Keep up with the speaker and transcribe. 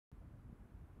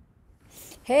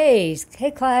Hey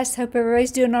class, hope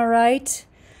everybody's doing all right.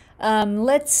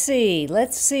 Let's see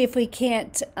if we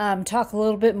can't talk a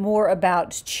little bit more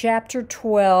about chapter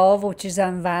 12, which is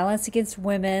on violence against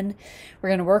women. We're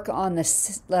going to work on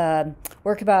this,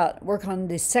 work on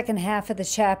the second half of the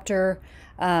chapter.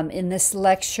 In this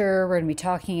lecture, we're going to be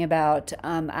talking about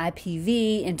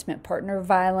IPV, intimate partner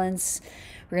violence.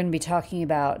 We're going to be talking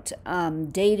about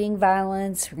dating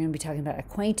violence. We're going to be talking about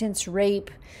acquaintance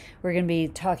rape. We're going to be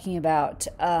talking about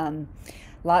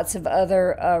lots of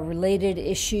other related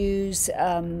issues,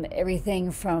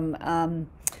 everything from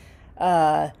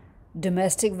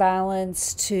domestic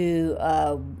violence to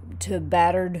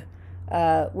battered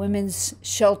women's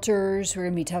shelters. We're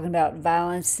going to be talking about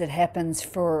violence that happens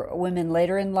for women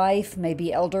later in life,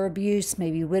 maybe elder abuse,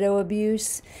 maybe widow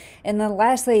abuse. And then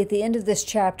lastly, at the end of this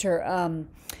chapter,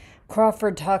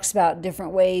 Crawford talks about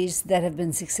different ways that have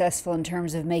been successful in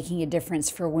terms of making a difference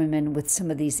for women with some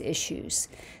of these issues.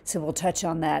 So we'll touch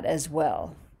on that as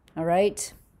well. All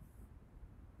right.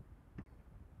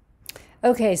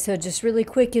 Okay, so just really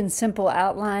quick and simple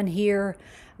outline here.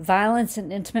 Violence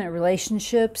in intimate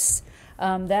relationships.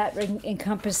 That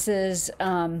encompasses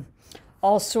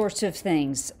all sorts of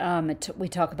things. We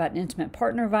talk about intimate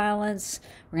partner violence.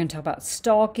 We're going to talk about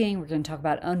stalking. We're going to talk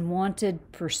about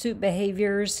unwanted pursuit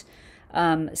behaviors,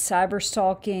 cyber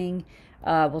stalking.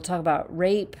 We'll talk about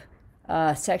rape,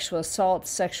 sexual assault,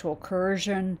 sexual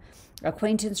coercion,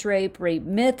 acquaintance rape, rape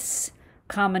myths,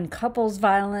 common couples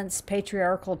violence,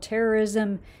 patriarchal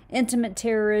terrorism, intimate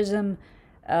terrorism,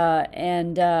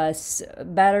 and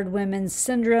battered women's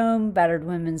syndrome, battered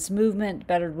women's movement,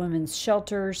 battered women's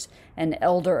shelters, and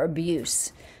elder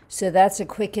abuse. So that's a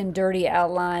quick and dirty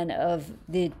outline of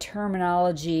the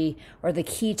terminology or the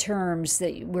key terms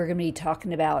that we're going to be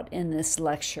talking about in this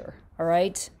lecture. All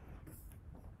right?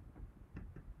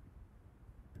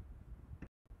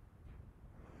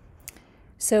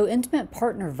 So intimate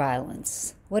partner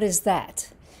violence, what is that?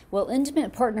 Well,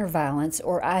 intimate partner violence,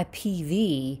 or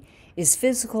IPV, is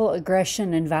physical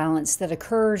aggression and violence that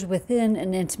occurs within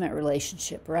an intimate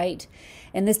relationship, right?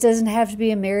 And this doesn't have to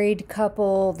be a married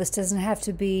couple. This doesn't have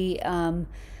to be, a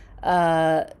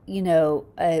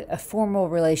formal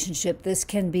relationship. This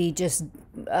can be just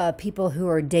people who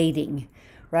are dating,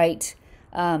 right?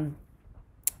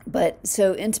 But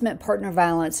so intimate partner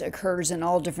violence occurs in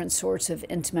all different sorts of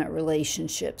intimate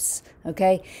relationships,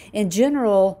 okay? In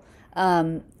general,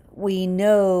 we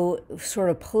know sort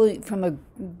of from a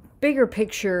bigger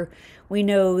picture, we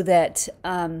know that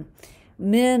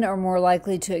men are more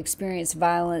likely to experience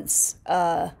violence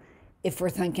if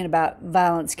we're thinking about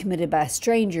violence committed by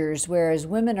strangers, whereas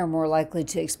women are more likely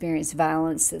to experience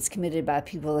violence that's committed by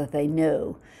people that they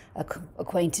know,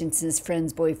 acquaintances,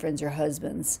 friends, boyfriends, or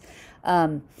husbands.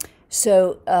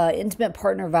 So intimate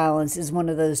partner violence is one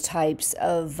of those types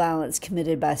of violence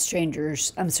committed by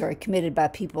committed by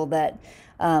people that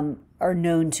are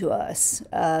known to us.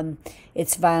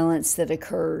 It's violence that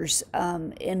occurs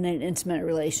in an intimate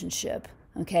relationship.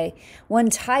 Okay, one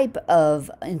type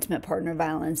of intimate partner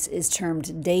violence is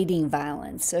termed dating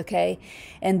violence. Okay,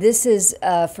 and this is,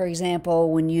 for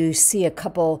example, when you see a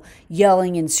couple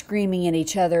yelling and screaming at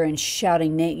each other and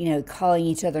shouting, calling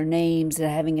each other names and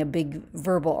having a big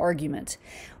verbal argument.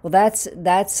 Well, that's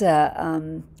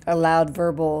a loud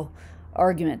verbal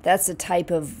argument. That's a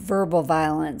type of verbal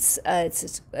violence.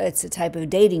 It's a type of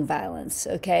dating violence.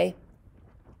 Okay,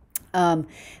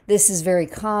 this is very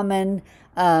common.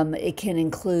 It can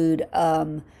include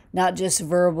not just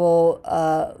verbal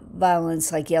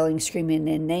violence like yelling, screaming,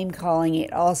 and name calling.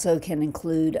 It also can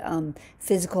include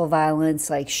physical violence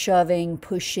like shoving,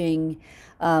 pushing,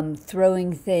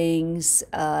 throwing things.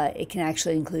 It can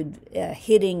actually include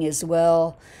hitting as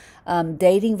well.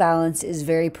 Dating violence is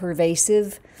very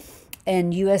pervasive.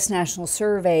 In U.S. national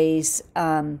surveys,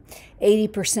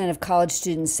 80% of college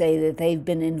students say that they've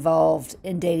been involved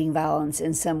in dating violence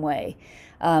in some way.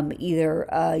 Either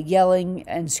yelling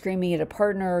and screaming at a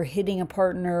partner, hitting a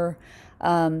partner.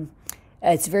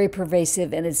 It's very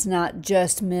pervasive, and it's not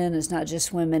just men, it's not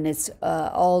just women, it's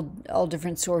all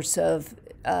different sorts of,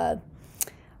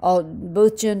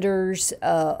 both genders,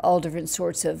 all different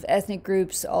sorts of ethnic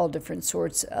groups, all different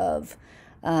sorts of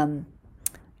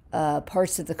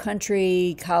parts of the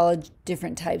country,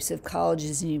 different types of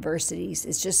colleges and universities.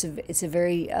 It's a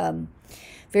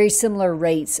very similar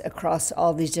rates across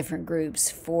all these different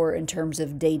groups in terms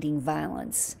of dating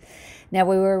violence. Now,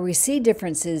 where we see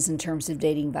differences in terms of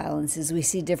dating violence is we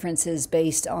see differences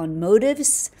based on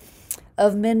motives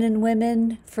of men and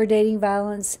women for dating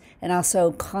violence, and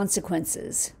also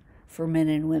consequences for men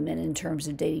and women in terms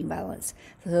of dating violence.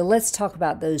 So let's talk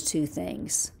about those two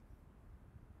things.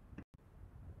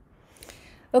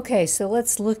 Okay, so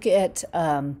let's look at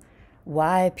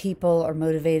why people are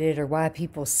motivated, or why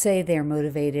people say they're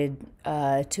motivated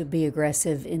to be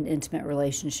aggressive in intimate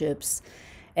relationships,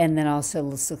 and then also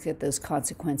let's look at those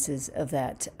consequences of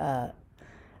that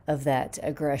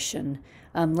aggression.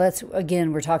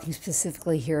 We're talking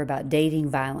specifically here about dating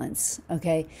violence.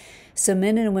 Okay, so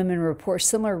men and women report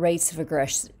similar rates of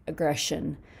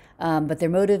aggression, but their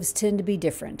motives tend to be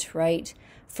different, right?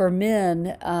 For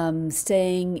men,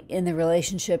 staying in the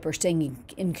relationship or staying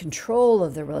in control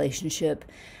of the relationship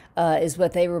is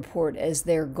what they report as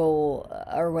their goal,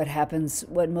 or what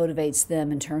motivates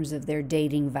them in terms of their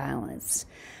dating violence.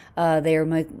 They're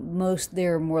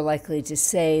more likely to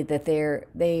say that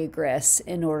they aggress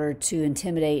in order to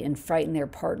intimidate and frighten their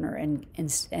partner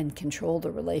and control the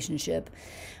relationship.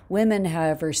 Women,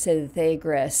 however, say that they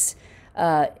aggress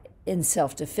in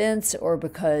self-defense, or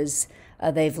because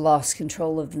they've lost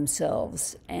control of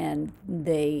themselves, and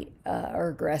they are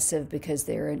aggressive because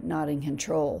they're not in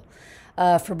control.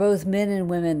 For both men and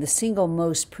women, the single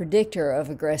most predictor of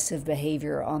aggressive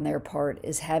behavior on their part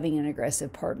is having an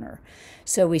aggressive partner.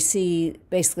 So we see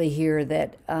basically here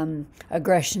that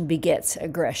aggression begets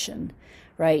aggression,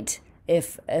 right?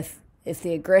 If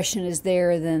the aggression is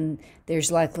there, then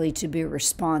there's likely to be a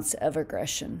response of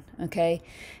aggression, okay?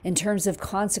 In terms of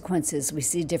consequences, we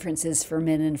see differences for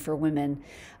men and for women.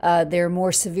 There are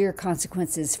more severe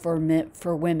consequences for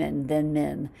women than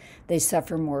men. They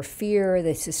suffer more fear,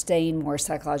 they sustain more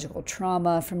psychological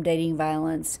trauma from dating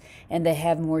violence, and they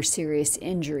have more serious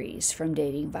injuries from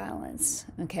dating violence,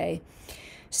 okay?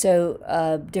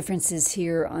 So differences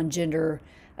here on gender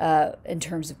in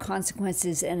terms of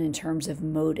consequences and in terms of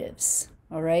motives.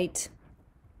 All right.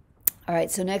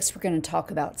 So next we're going to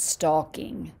talk about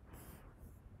stalking.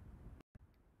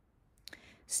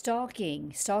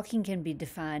 Stalking can be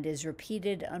defined as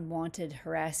repeated, unwanted,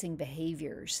 harassing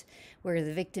behaviors where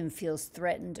the victim feels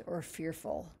threatened or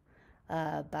fearful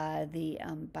by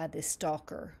the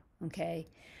stalker. Okay.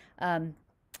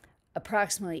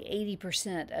 Approximately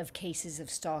 80% of cases of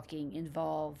stalking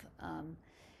involve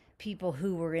people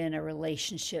who were in a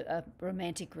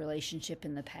romantic relationship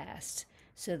in the past.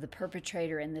 So the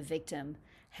perpetrator and the victim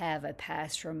have a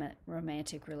past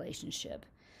romantic relationship.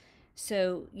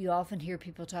 So you often hear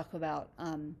people talk about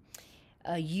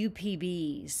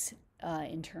UPBs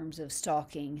in terms of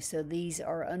stalking. So these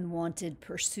are unwanted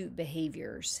pursuit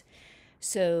behaviors.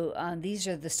 So these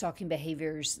are the stalking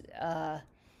behaviors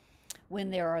when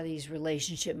there are these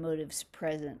relationship motives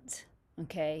present.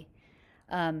 Okay.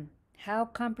 How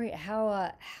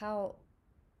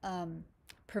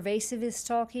pervasive is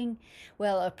stalking?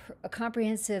 Well, a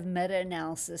comprehensive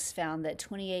meta-analysis found that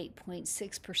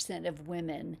 28.6% of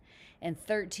women and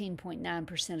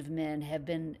 13.9% of men have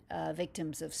been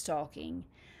victims of stalking,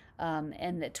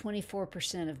 and that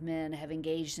 24% of men have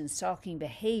engaged in stalking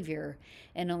behavior,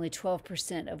 and only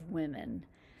 12% of women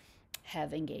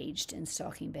have engaged in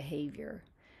stalking behavior.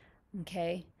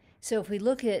 Okay? So if we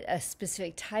look at a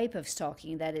specific type of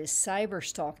stalking, that is cyber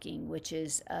stalking, which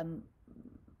is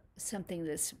something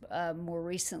that's more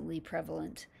recently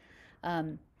prevalent.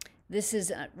 This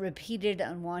is repeated,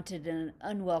 unwanted, and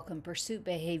unwelcome pursuit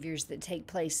behaviors that take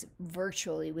place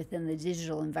virtually within the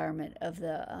digital environment of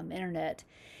the internet,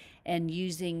 and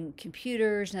using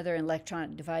computers and other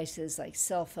electronic devices like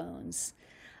cell phones.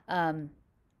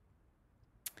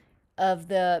 Of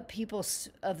the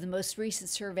most recent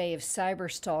survey of cyber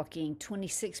stalking,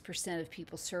 26% of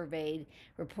people surveyed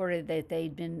reported that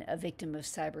they'd been a victim of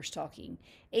cyber stalking.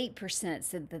 8%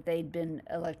 said that they'd been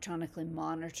electronically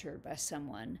monitored by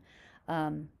someone.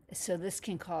 So this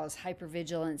can cause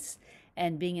hypervigilance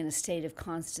and being in a state of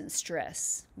constant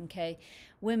stress. Okay,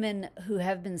 women who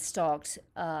have been stalked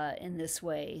in this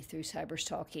way through cyber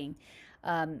stalking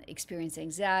experience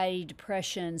anxiety,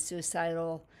 depression,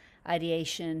 suicidal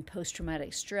ideation,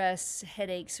 post-traumatic stress,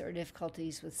 headaches, or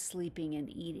difficulties with sleeping and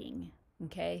eating.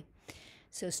 Okay,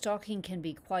 so stalking can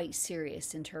be quite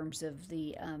serious in terms of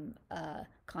the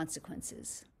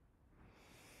consequences.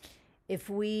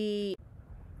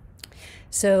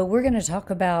 So we're going to talk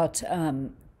about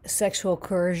sexual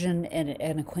coercion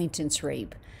and acquaintance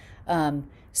rape.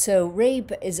 So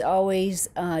rape is always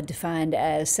defined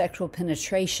as sexual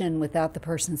penetration without the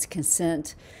person's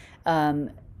consent,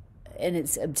 and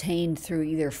it's obtained through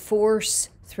either force,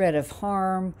 threat of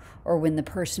harm, or when the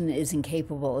person is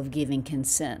incapable of giving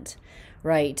consent,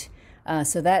 right?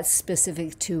 So that's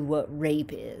specific to what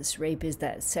rape is. Rape is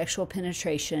that sexual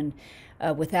penetration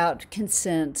without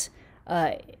consent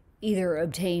either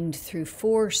obtained through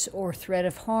force or threat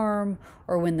of harm,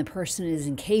 or when the person is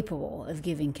incapable of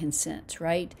giving consent,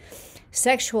 right?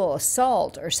 Sexual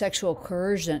assault or sexual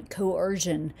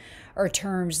coercion are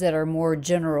terms that are more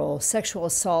general. Sexual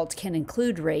assault can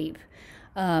include rape,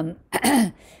 but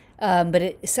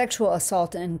sexual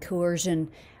assault and coercion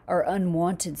are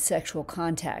unwanted sexual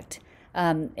contact,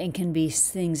 and can be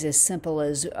things as simple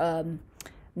as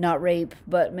not rape,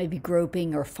 but maybe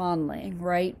groping or fondling,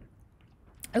 right?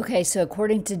 Okay, so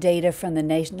according to data from the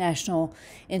National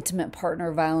Intimate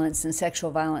Partner Violence and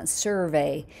Sexual Violence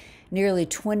Survey, nearly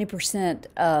 20%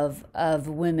 of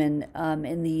women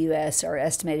in the U.S. are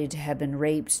estimated to have been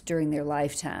raped during their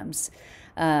lifetimes.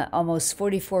 Almost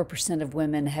 44% of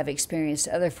women have experienced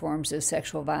other forms of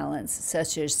sexual violence,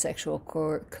 such as sexual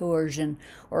coercion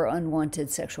or unwanted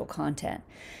sexual contact.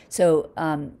 So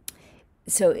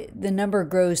the number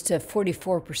grows to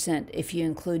 44% if you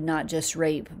include not just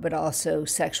rape, but also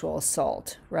sexual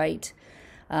assault, right?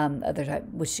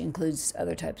 Which includes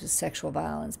other types of sexual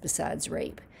violence besides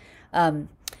rape.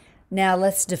 Now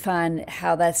let's define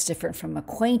how that's different from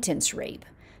acquaintance rape.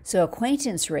 So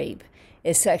acquaintance rape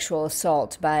is sexual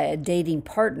assault by a dating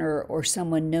partner or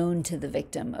someone known to the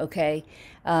victim, okay?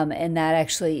 And that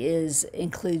actually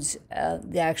includes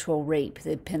the actual rape,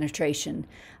 the penetration,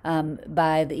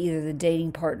 by either the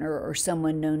dating partner or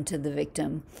someone known to the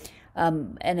victim.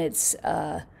 And it's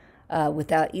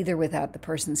without the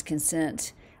person's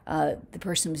consent. The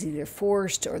person was either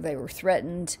forced, or they were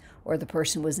threatened, or the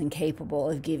person was incapable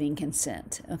of giving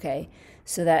consent, okay?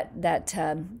 So that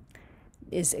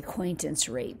is acquaintance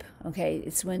rape, okay?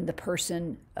 It's when the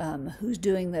person who's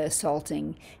doing the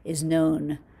assaulting is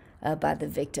known by the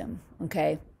victim,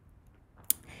 okay?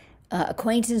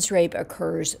 Acquaintance rape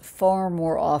occurs far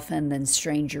more often than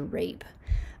stranger rape.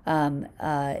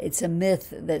 It's a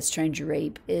myth that stranger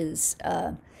rape is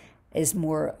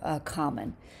more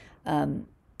common.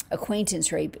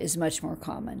 Acquaintance rape is much more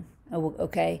common,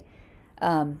 okay?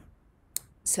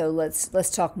 So let's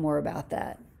talk more about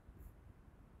that.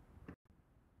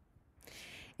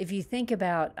 If you think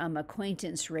about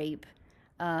acquaintance rape,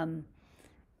 women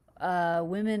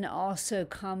also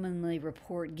commonly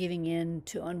report giving in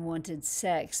to unwanted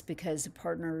sex because the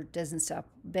partner doesn't stop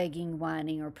begging,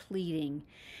 whining, or pleading.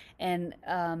 And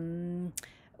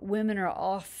women are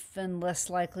often less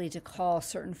likely to call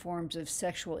certain forms of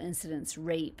sexual incidents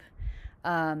rape.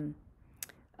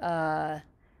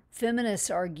 Feminists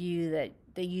argue that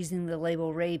using the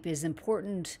label rape is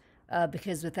important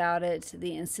because without it,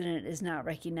 the incident is not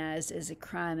recognized as a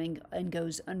crime and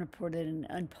goes unreported and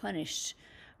unpunished.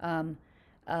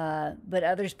 But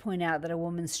others point out that a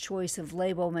woman's choice of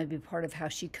label may be part of how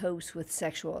she copes with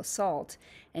sexual assault,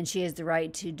 and she has the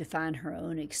right to define her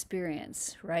own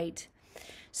experience, right?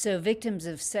 So victims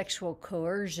of sexual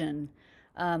coercion,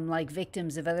 like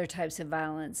victims of other types of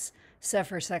violence,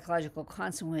 suffer psychological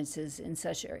consequences in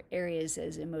such areas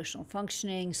as emotional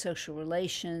functioning, social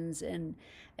relations,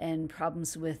 and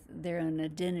problems with their own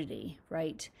identity,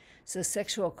 right? So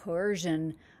sexual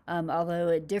coercion, although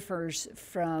it differs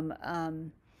from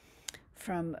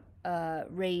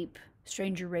rape,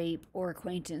 stranger rape, or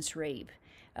acquaintance rape,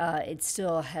 it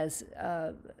still has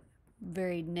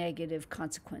very negative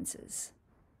consequences.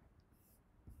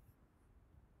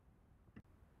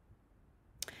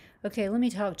 Okay, let me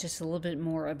talk just a little bit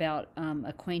more about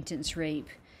acquaintance rape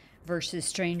versus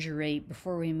stranger rape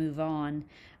before we move on.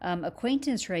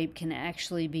 Acquaintance rape can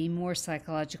actually be more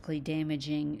psychologically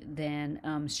damaging than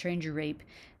stranger rape,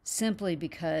 simply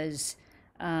because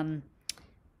when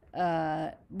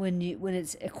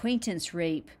it's acquaintance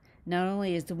rape, not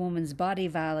only is the woman's body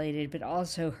violated, but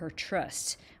also her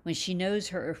trust. When she knows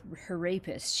her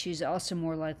rapist, she's also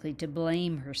more likely to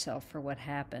blame herself for what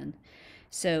happened.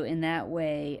 So in that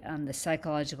way, the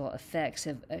psychological effects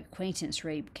of acquaintance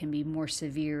rape can be more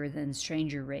severe than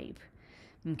stranger rape.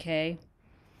 Okay?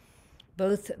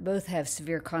 Both have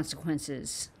severe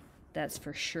consequences, that's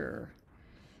for sure.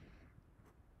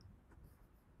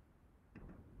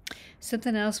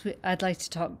 Something else I'd like to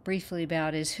talk briefly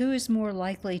about is who is more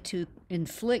likely to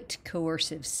inflict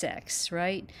coercive sex,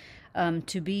 right?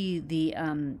 To be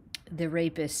the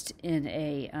rapist in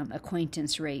a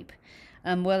acquaintance rape.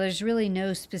 Well, there's really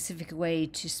no specific way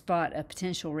to spot a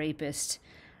potential rapist,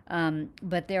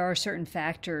 but there are certain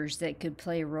factors that could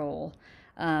play a role.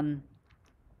 For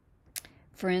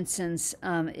instance,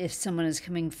 if someone is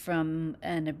coming from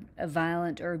a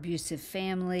violent or abusive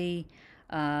family,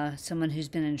 someone who's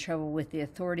been in trouble with the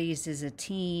authorities as a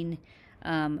teen,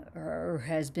 or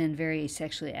has been very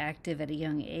sexually active at a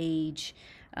young age,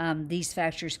 these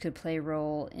factors could play a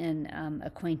role in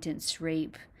acquaintance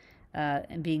rape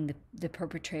and being the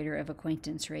perpetrator of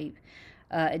acquaintance rape.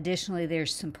 Additionally,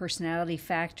 there's some personality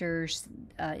factors,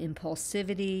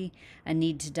 impulsivity, a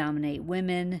need to dominate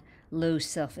women, low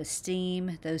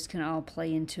self-esteem. Those can all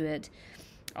play into it.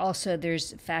 Also,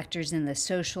 there's factors in the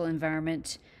social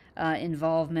environment,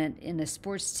 involvement in a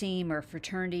sports team or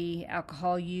fraternity,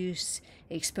 alcohol use,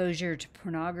 exposure to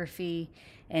pornography,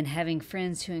 and having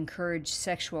friends who encourage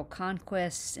sexual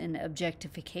conquests and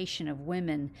objectification of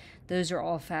women. Those are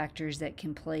all factors that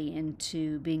can play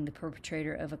into being the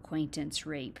perpetrator of acquaintance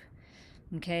rape.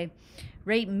 Okay?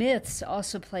 Rape myths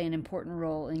also play an important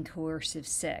role in coercive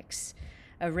sex.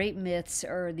 Rape myths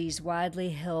are these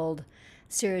widely held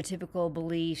stereotypical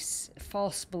beliefs,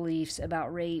 false beliefs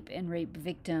about rape and rape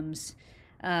victims.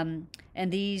 And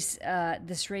these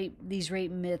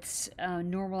rape myths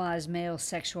normalize male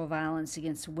sexual violence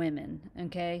against women.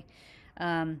 Okay,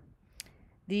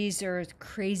 these are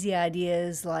crazy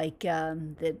ideas like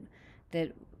that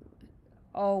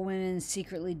all women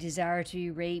secretly desire to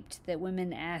be raped, that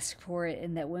women ask for it,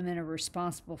 and that women are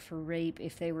responsible for rape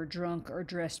if they were drunk or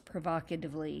dressed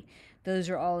provocatively. Those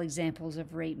are all examples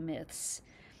of rape myths.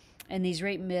 And these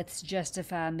rape myths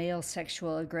justify male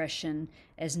sexual aggression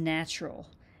as natural.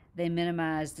 They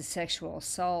minimize the sexual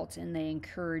assault and they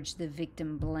encourage the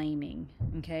victim blaming.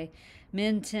 Okay?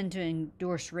 Men tend to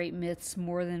endorse rape myths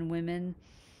more than women.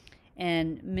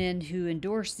 And men who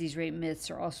endorse these rape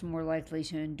myths are also more likely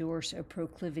to endorse a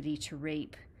proclivity to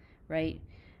rape, right?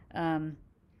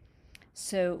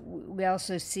 So we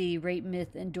also see rape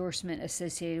myth endorsement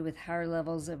associated with higher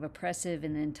levels of oppressive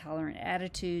and intolerant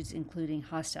attitudes, including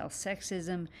hostile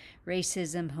sexism,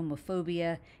 racism,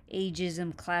 homophobia,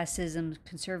 ageism, classism,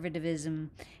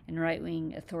 conservatism, and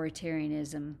right-wing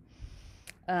authoritarianism.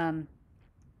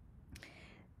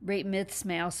 Rape myths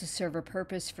may also serve a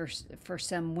purpose for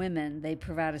some women. They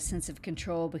provide a sense of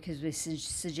control because they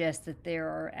suggest that there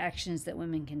are actions that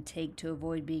women can take to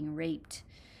avoid being raped.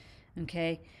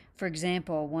 Okay? For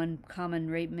example, one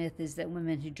common rape myth is that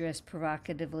women who dress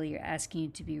provocatively are asking you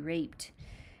to be raped.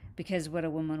 Because what a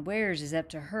woman wears is up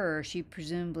to her, she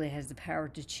presumably has the power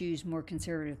to choose more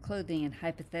conservative clothing and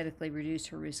hypothetically reduce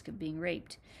her risk of being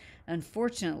raped.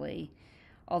 Unfortunately,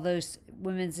 although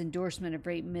women's endorsement of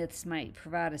rape myths might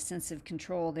provide a sense of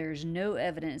control, there is no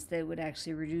evidence that it would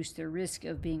actually reduce their risk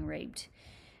of being raped.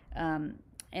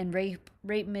 And rape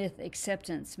myth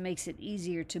acceptance makes it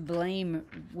easier to blame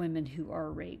women who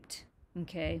are raped.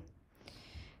 Okay?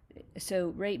 So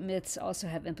rape myths also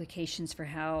have implications for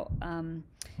how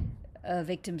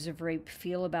victims of rape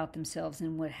feel about themselves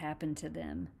and what happened to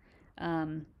them.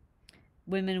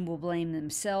 Women will blame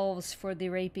themselves for the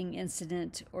raping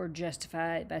incident or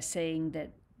justify it by saying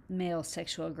that male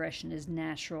sexual aggression is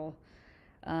natural.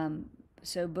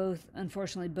 So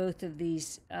unfortunately, both of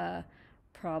these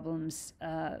problems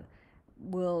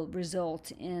will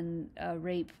result in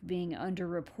rape being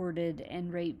underreported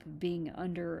and rape being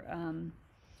under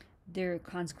their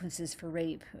consequences for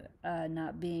rape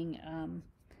not being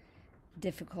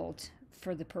difficult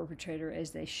for the perpetrator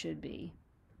as they should be.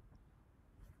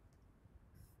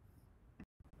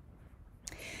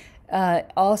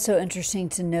 Also interesting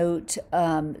to note,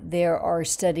 there are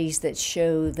studies that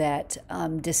show that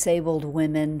disabled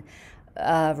women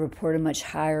report a much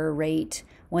higher rate.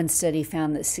 One study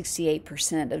found that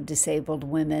 68% of disabled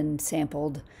women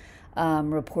sampled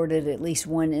reported at least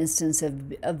one instance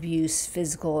of abuse,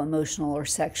 physical, emotional, or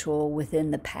sexual,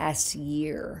 within the past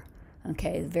year.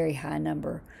 Okay, a very high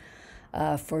number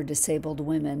for disabled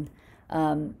women.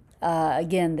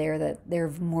 Again, they're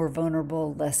more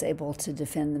vulnerable, less able to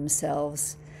defend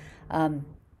themselves.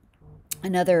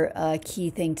 Another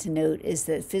key thing to note is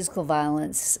that physical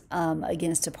violence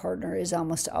against a partner is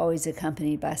almost always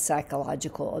accompanied by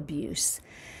psychological abuse.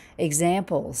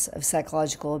 Examples of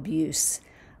psychological abuse: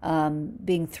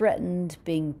 being threatened,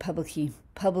 being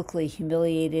publicly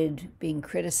humiliated, being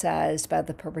criticized by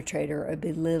the perpetrator or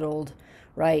belittled,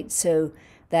 right? So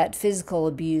that physical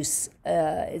abuse,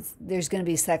 there's going to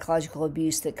be psychological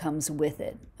abuse that comes with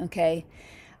it, okay?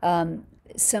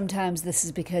 Sometimes this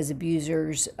is because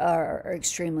abusers are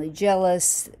extremely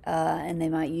jealous and they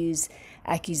might use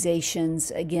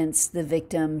accusations against the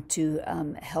victim to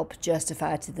help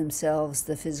justify to themselves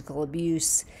the physical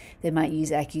abuse. They might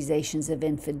use accusations of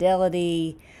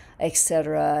infidelity,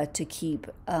 etc., to keep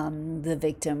the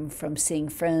victim from seeing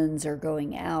friends or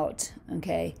going out,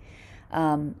 okay?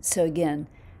 So again,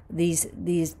 this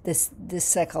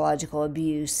psychological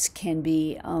abuse can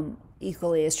be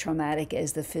equally as traumatic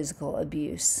as the physical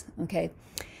abuse. Okay,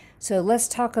 so let's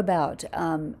talk about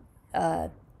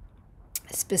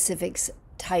specific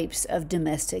types of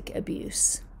domestic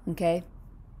abuse. Okay,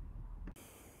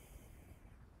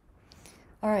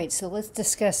 All right, so let's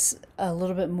discuss a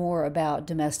little bit more about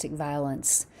domestic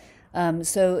violence.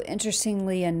 So,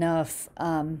 interestingly enough,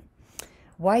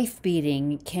 wife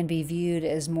beating can be viewed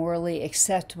as morally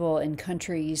acceptable in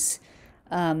countries,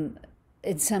 in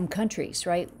some countries,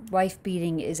 right? Wife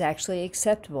beating is actually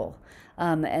acceptable.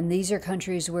 And these are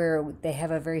countries where they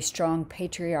have a very strong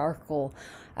patriarchal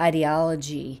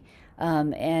ideology,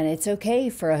 and it's okay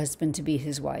for a husband to beat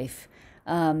his wife,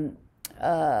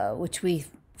 which we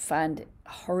find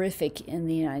horrific in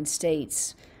the United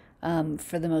States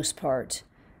for the most part.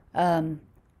 In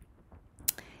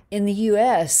the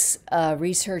U.S.,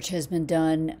 research has been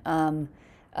done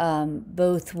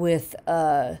both with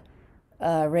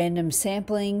random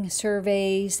sampling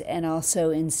surveys and also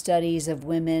in studies of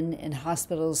women in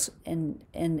hospitals and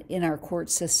in our court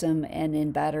system and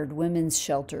in battered women's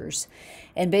shelters.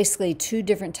 And basically, two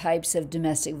different types of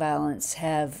domestic violence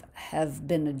have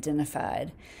been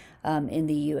identified in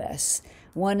the U.S.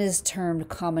 One is termed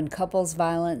common couples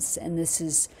violence, and this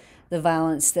is the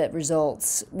violence that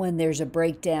results when there's a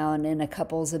breakdown in a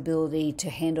couple's ability to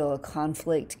handle a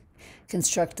conflict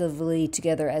constructively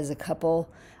together as a couple.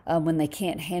 When they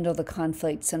can't handle the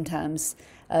conflict, sometimes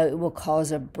it will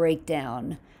cause a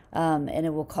breakdown, and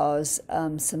it will cause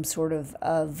some sort of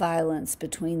violence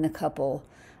between the couple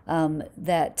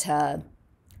that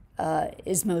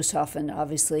is most often,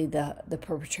 obviously, the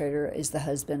perpetrator is the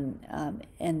husband,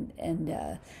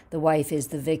 and the wife is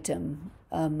the victim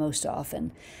most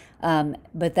often.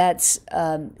 But that's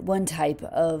one type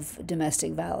of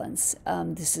domestic violence.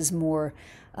 This is more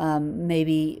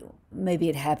maybe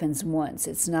it happens once.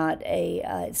 It's not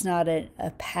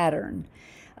a pattern.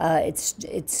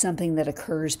 It's something that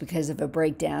occurs because of a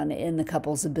breakdown in the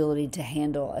couple's ability to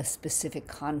handle a specific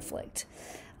conflict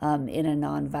in a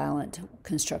nonviolent,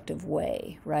 constructive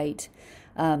way, right?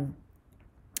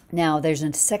 Now, there's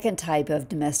a second type of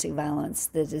domestic violence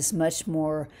that is much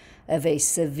more of a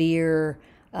severe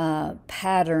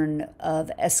pattern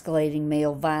of escalating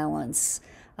male violence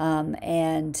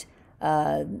and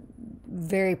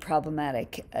very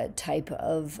problematic type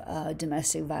of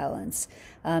domestic violence.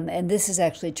 And this is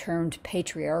actually termed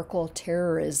patriarchal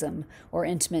terrorism or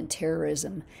intimate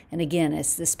terrorism. And again,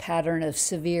 it's this pattern of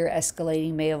severe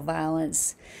escalating male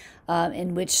violence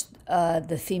in which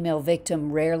the female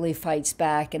victim rarely fights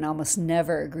back and almost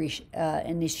never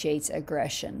initiates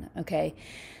aggression, okay?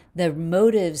 The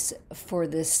motives for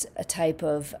this type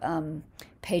of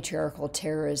patriarchal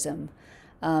terrorism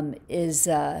is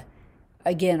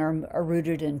again, are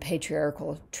rooted in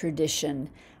patriarchal tradition.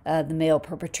 The male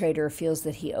perpetrator feels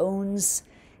that he owns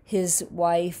his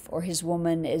wife or his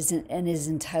woman and is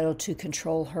entitled to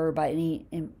control her by any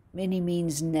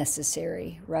means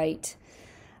necessary, right?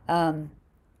 And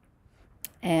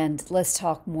let's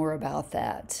talk more about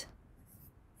that.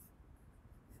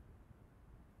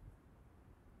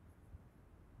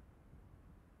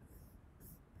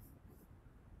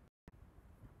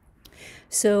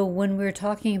 So, when we're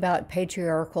talking about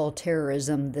patriarchal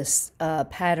terrorism, this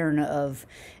pattern of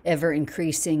ever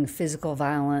increasing physical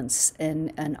violence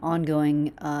and an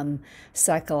ongoing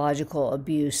psychological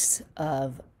abuse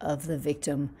of the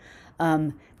victim,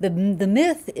 the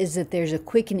myth is that there's a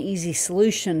quick and easy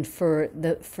solution for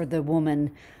the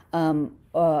woman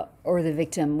or the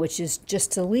victim, which is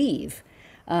just to leave.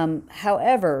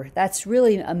 However, that's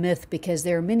really a myth because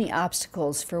there are many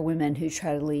obstacles for women who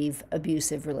try to leave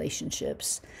abusive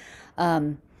relationships.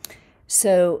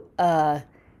 So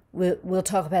we'll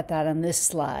talk about that on this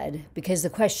slide because the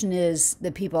question is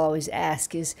that people always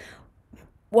ask is,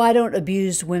 why don't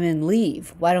abused women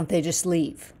leave? Why don't they just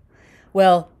leave?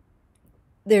 Well,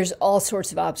 there's all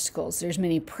sorts of obstacles. There's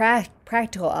many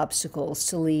practical obstacles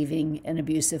to leaving an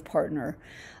abusive partner.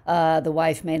 The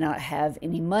wife may not have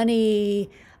any money.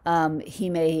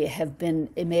 It may have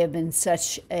been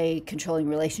such a controlling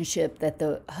relationship that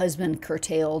the husband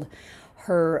curtailed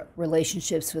her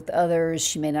relationships with others.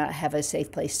 She may not have a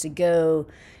safe place to go.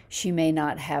 She may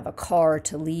not have a car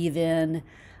to leave in.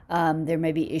 There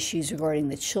may be issues regarding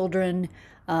the children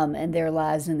and their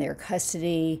lives in their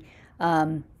custody.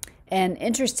 And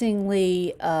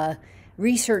interestingly,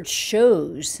 research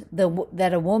shows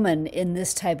that a woman in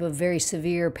this type of very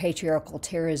severe patriarchal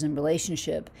terrorism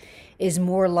relationship is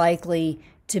more likely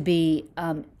to be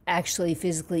actually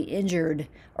physically injured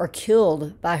or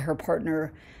killed by her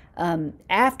partner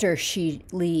after she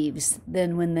leaves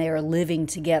than when they are living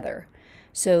together.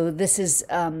 So this is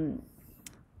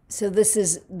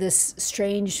this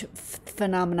strange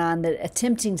phenomenon that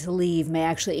attempting to leave may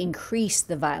actually increase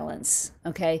the violence,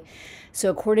 okay? So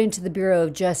according to the Bureau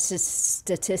of Justice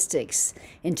Statistics,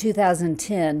 in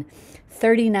 2010,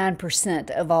 39%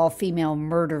 of all female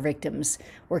murder victims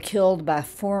were killed by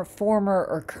former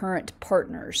or current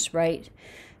partners, right?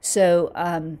 So,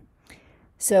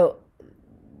 so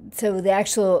the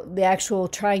actual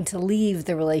trying to leave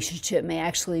the relationship may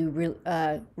actually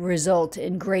result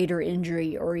in greater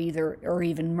injury or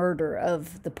even murder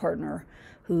of the partner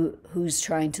who's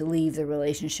trying to leave the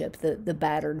relationship, the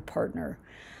battered partner.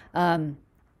 And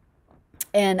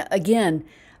again,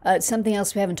 something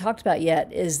else we haven't talked about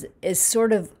yet is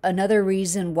sort of another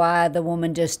reason why the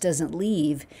woman just doesn't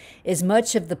leave is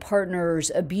much of the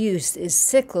partner's abuse is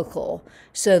cyclical.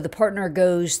 So the partner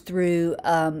goes through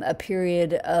a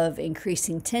period of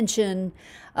increasing tension,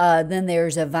 then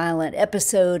there's a violent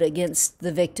episode against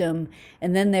the victim,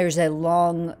 and then there's a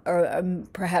long or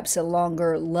perhaps a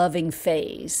longer loving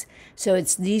phase. So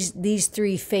it's these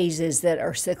three phases that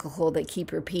are cyclical that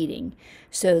keep repeating.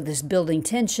 So this building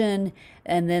tension,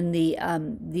 and then the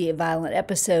violent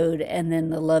episode, and then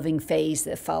the loving phase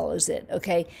that follows it.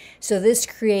 Okay, so this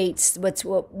creates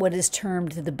what is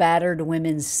termed the battered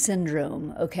women's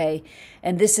syndrome. Okay,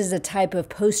 and this is a type of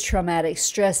post-traumatic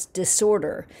stress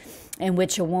disorder in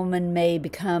which a woman may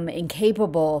become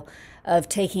incapable of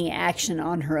taking action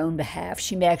on her own behalf.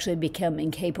 She may actually become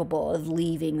incapable of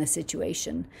leaving the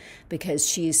situation because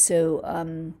she is so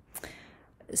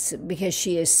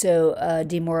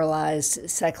demoralized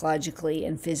psychologically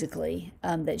and physically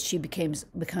that she becomes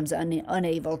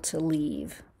unable to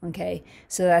leave. Okay,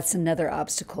 so that's another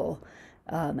obstacle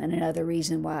and another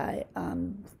reason why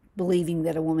believing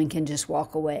that a woman can just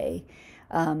walk away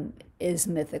is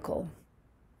mythical.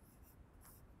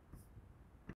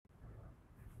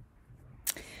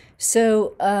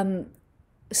 So,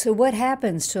 so what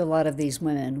happens to a lot of these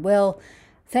women? Well,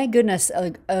 thank goodness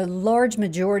a large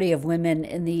majority of women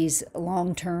in these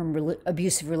long-term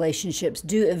abusive relationships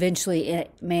do eventually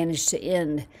manage to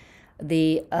end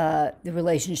the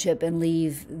relationship and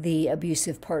leave the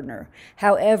abusive partner.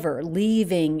 However,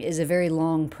 leaving is a very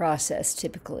long process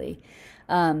typically.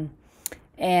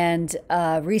 And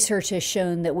research has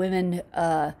shown that women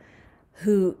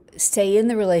who stay in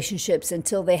the relationships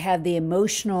until they have the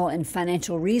emotional and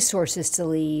financial resources to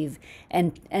leave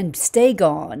and stay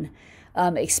gone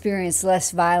experience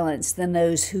less violence than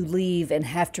those who leave and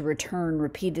have to return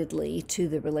repeatedly to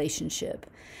the relationship.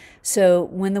 So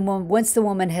once the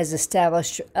woman has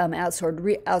established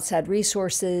outside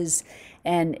resources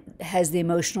and has the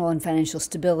emotional and financial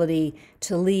stability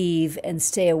to leave and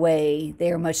stay away,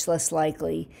 they are much less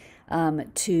likely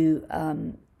to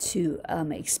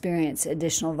experience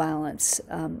additional violence,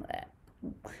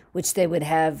 which they would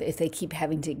have if they keep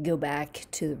having to go back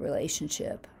to the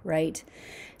relationship, right?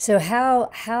 So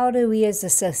how do we as a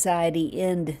society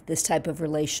end this type of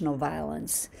relational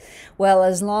violence? Well,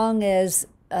 as long as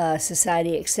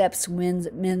society accepts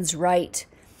men's right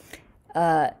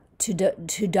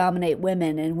to dominate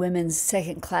women and women's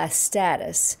second-class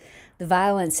status, the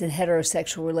violence in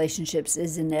heterosexual relationships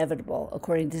is inevitable.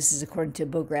 This is according to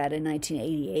Bograd in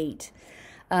 1988.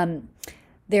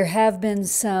 There have been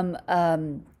some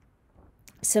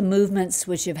movements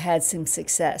which have had some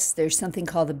success. There's something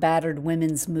called the Battered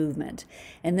Women's Movement,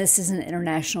 and this is an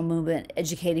international movement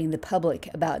educating the public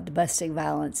about domestic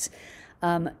violence,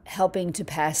 helping to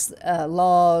pass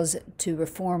laws, to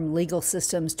reform legal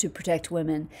systems to protect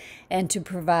women, and to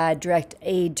provide direct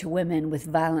aid to women with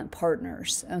violent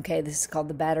partners. Okay, this is called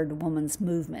the Battered Women's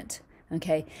Movement.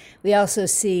 Okay, we also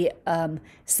see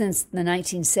since the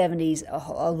 1970s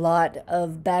a lot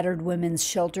of battered women's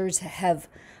shelters have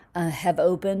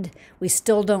opened. We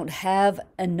still don't have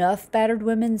enough battered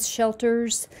women's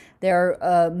shelters. There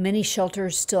are many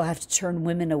shelters still have to turn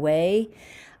women away.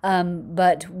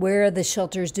 But where the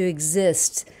shelters do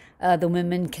exist, the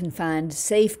women can find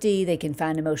safety, they can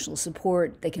find emotional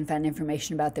support, they can find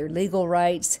information about their legal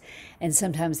rights, and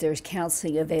sometimes there's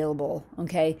counseling available,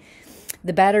 okay?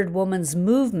 The Battered Woman's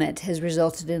Movement has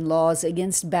resulted in laws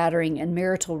against battering and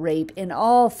marital rape in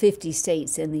all 50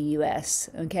 states in the U.S.,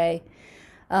 okay?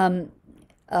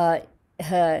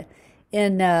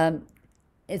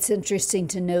 It's interesting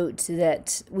to note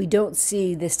that we don't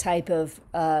see this type of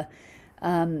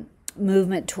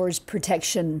movement towards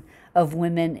protection of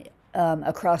women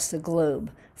across the globe.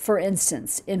 For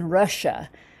instance, in Russia,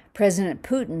 President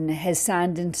Putin has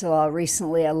signed into law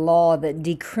recently a law that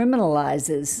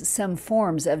decriminalizes some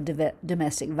forms of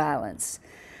domestic violence.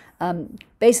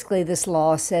 Basically, this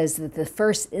law says that the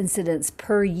first incidents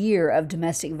per year of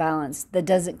domestic violence that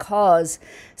doesn't cause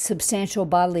substantial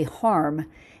bodily harm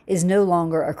is no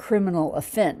longer a criminal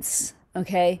offense,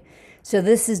 okay? So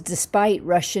this is despite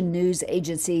Russian news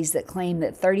agencies that claim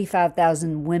that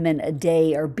 35,000 women a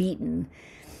day are beaten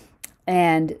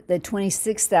and that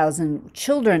 26,000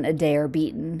 children a day are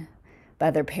beaten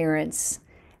by their parents,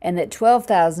 and that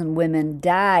 12,000 women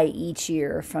die each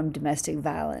year from domestic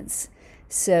violence.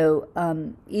 So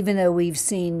even though we've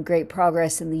seen great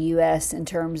progress in the U.S. in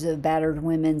terms of battered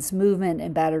women's movement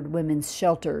and battered women's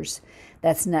shelters,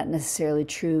 that's not necessarily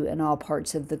true in all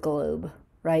parts of the globe,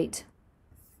 right?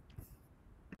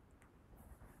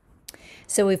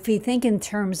 So if we think in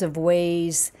terms of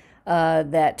ways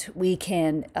that we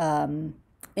can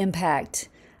impact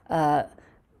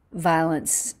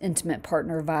violence, intimate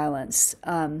partner violence,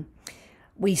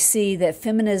 we see that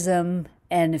feminism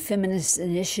and feminist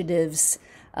initiatives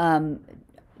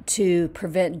to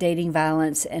prevent dating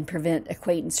violence and prevent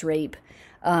acquaintance rape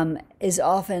is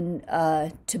often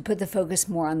to put the focus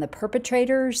more on the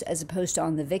perpetrators as opposed to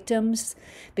on the victims,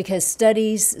 because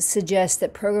studies suggest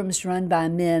that programs run by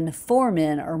men for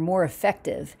men are more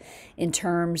effective in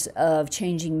terms of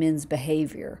changing men's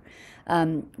behavior.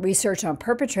 Research on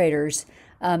perpetrators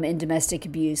in domestic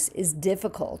abuse is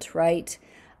difficult, right?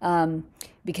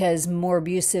 Because more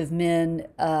abusive men,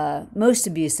 most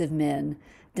abusive men,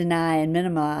 deny and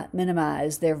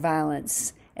minimize their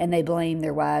violence, and they blame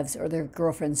their wives or their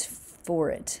girlfriends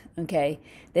for it, okay?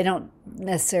 They don't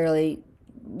necessarily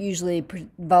usually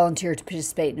volunteer to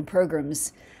participate in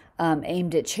programs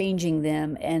aimed at changing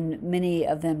them, and many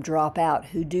of them drop out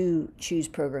who do choose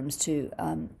programs to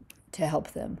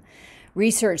help them.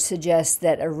 Research suggests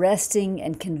that arresting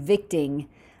and convicting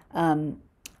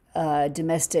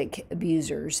domestic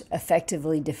abusers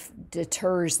effectively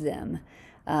deters them.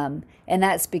 And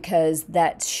that's because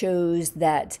that shows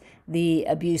that the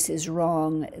abuse is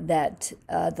wrong, that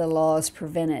the laws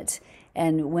prevent it.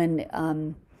 And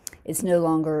when it's no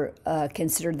longer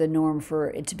considered the norm for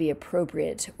it to be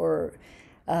appropriate or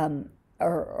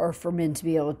for men to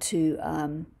be able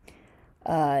to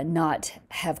not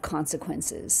have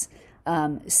consequences.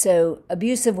 So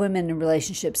abuse of women in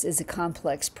relationships is a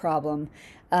complex problem.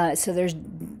 So there's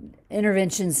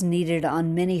interventions needed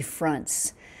on many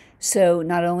fronts. So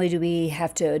not only do we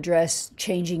have to address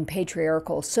changing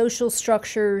patriarchal social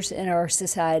structures in our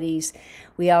societies,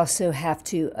 we also have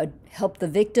to help the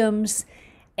victims,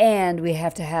 and we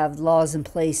have to have laws in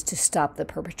place to stop the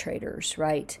perpetrators,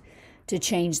 right? To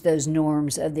change those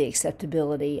norms of the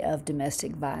acceptability of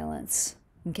domestic violence,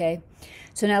 okay?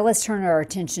 So now let's turn our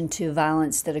attention to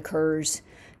violence that occurs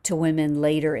to women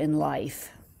later in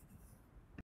life.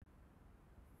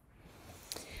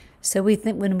 So we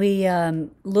think when we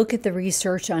look at the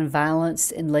research on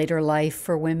violence in later life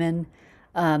for women,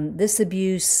 this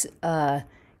abuse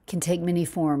can take many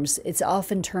forms. It's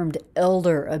often termed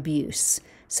elder abuse.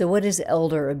 So what is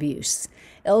elder abuse?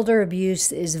 Elder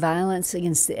abuse is violence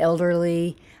against the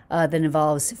elderly that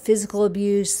involves physical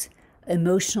abuse,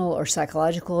 emotional or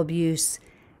psychological abuse,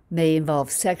 may involve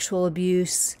sexual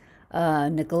abuse,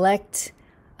 neglect.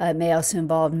 It may also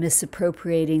involve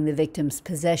misappropriating the victim's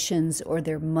possessions or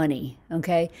their money,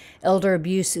 okay? Elder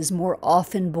abuse is more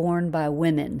often borne by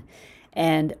women,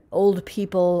 and old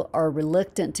people are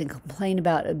reluctant to complain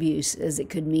about abuse as it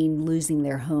could mean losing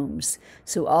their homes.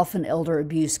 So often elder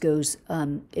abuse is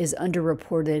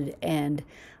underreported and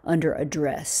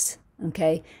underaddressed,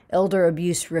 okay? Elder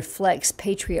abuse reflects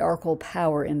patriarchal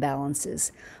power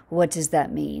imbalances. What does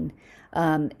that mean?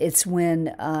 It's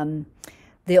when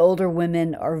the older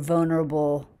women are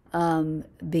vulnerable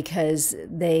because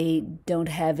they don't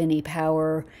have any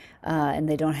power and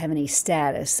they don't have any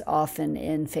status. Often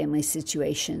in family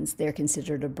situations, they're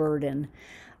considered a burden.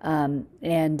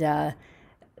 And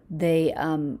they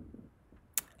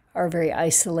are very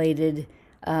isolated,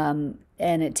 and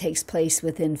it takes place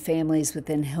within families,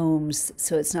 within homes,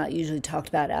 so it's not usually talked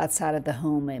about outside of the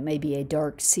home. It may be a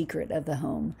dark secret of the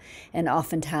home. And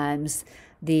oftentimes,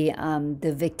 the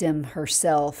victim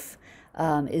herself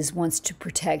wants to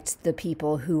protect the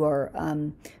people who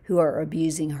are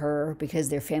abusing her because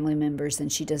they're family members,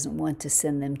 and she doesn't want to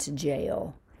send them to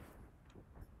jail.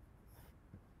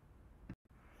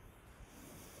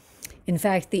 In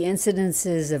fact, the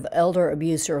incidences of elder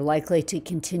abuse are likely to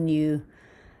continue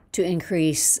to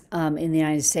increase in the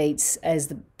United States as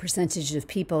the percentage of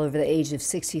people over the age of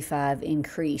 65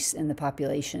 increase in the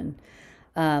population.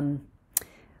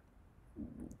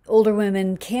 Older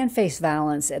women can face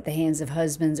violence at the hands of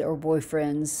husbands or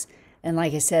boyfriends, and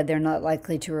like I said, they're not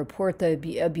likely to report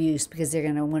the abuse because they're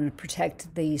going to want to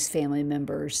protect these family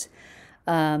members.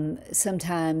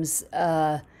 Sometimes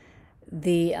the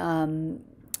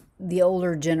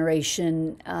older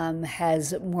generation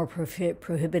has more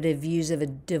prohibitive views of a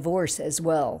divorce as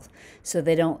well, so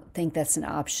they don't think that's an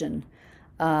option,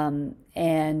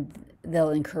 and they'll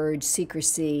encourage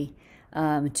secrecy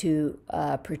to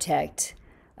protect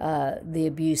the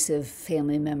abusive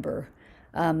family member.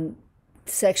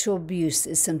 Sexual abuse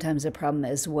is sometimes a problem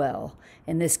as well,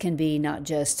 and this can be not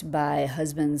just by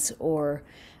husbands or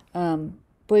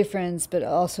boyfriends, but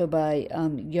also by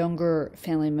younger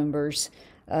family members,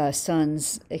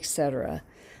 sons, etc.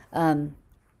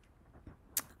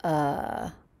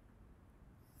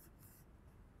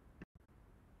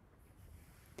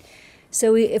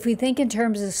 So if we think in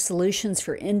terms of solutions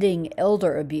for ending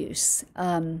elder abuse,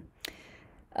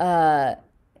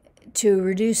 to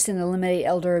reduce and eliminate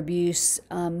elder abuse,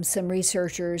 some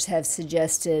researchers have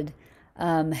suggested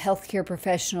healthcare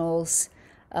professionals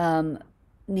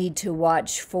need to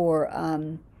watch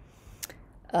for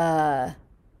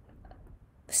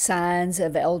signs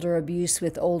of elder abuse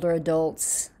with older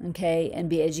adults, okay, and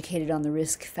be educated on the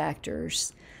risk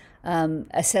factors.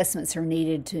 Assessments are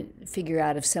needed to figure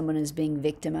out if someone is being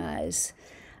victimized.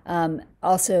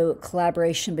 Also,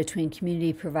 collaboration between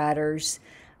community providers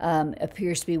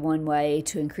appears to be one way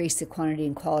to increase the quantity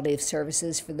and quality of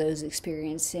services for those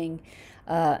experiencing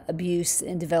abuse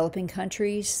in developing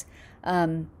countries.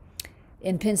 In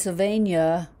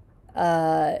Pennsylvania,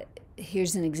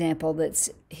 here's an example that's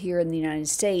here in the United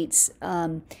States.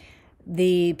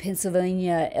 The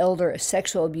Pennsylvania Elder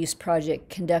Sexual Abuse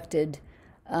Project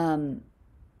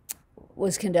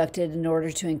was conducted in order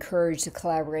to encourage the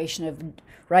collaboration of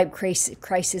RIPE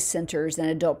crisis centers and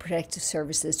adult protective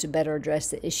services to better address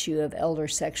the issue of elder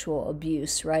sexual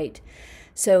abuse, right?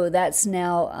 So that's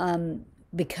now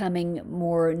becoming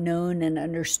more known and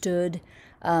understood.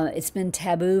 It's been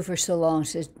taboo for so long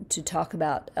to talk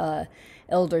about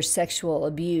elder sexual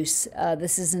abuse.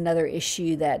 This is another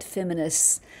issue that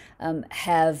feminists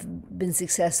have been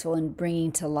successful in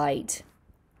bringing to light.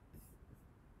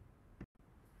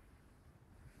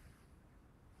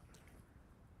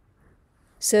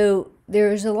 So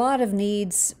there's a lot of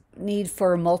need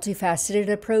for a multifaceted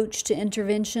approach to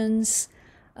interventions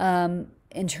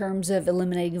in terms of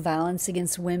eliminating violence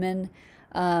against women.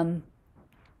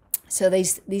 So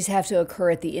these have to occur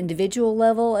at the individual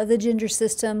level of the gender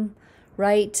system,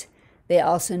 right? They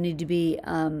also need to be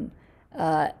at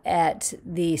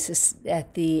the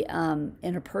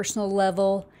interpersonal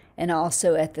level and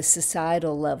also at the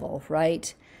societal level,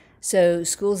 right? So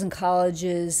schools and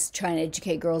colleges trying to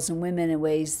educate girls and women in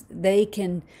ways they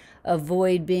can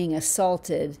avoid being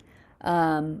assaulted,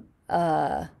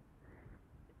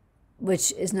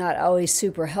 which is not always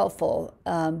super helpful,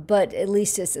 but at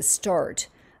least it's a start.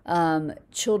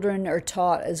 Children are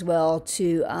taught as well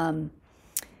to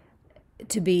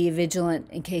be vigilant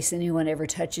in case anyone ever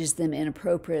touches them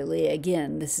inappropriately.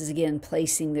 Again, this is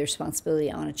placing the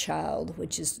responsibility on a child,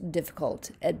 which is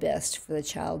difficult at best for the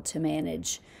child to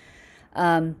manage.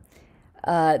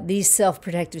 These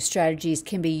self-protective strategies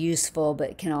can be useful,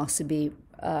 but can also be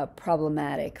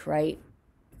problematic, right?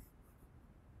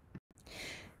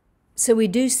 So we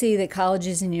do see that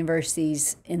colleges and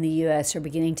universities in the U.S. are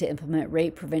beginning to implement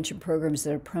rape prevention programs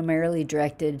that are primarily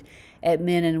directed at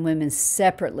men and women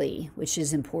separately, which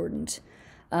is important.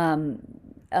 At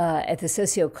the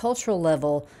sociocultural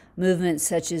level, movements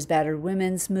such as Battered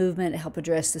Women's Movement help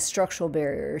address the structural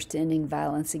barriers to ending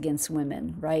violence against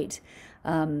women, right?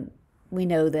 We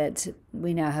know that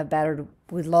we now have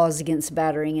laws against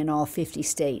battering in all 50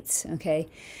 states, okay?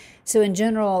 So in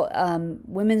general,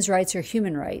 women's rights are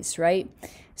human rights, right?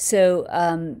 So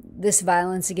this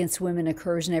violence against women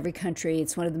occurs in every country.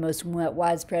 It's one of the most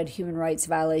widespread human rights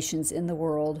violations in the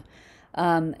world.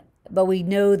 But we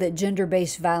know that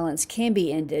gender-based violence can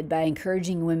be ended by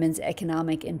encouraging women's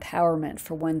economic empowerment,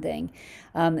 for one thing.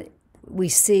 We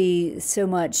see so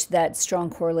much that strong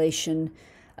correlation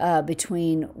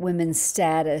between women's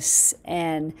status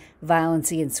and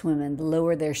violence against women. The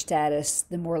lower their status,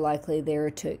 the more likely they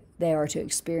are to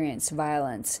experience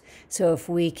violence. So if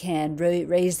we can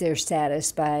raise their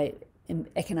status by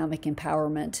economic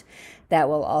empowerment, that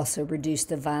will also reduce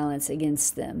the violence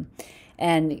against them.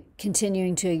 And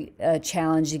continuing to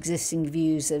challenge existing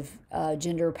views of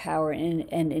gender power and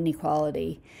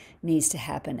inequality needs to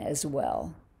happen as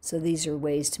well. So these are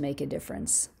ways to make a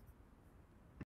difference.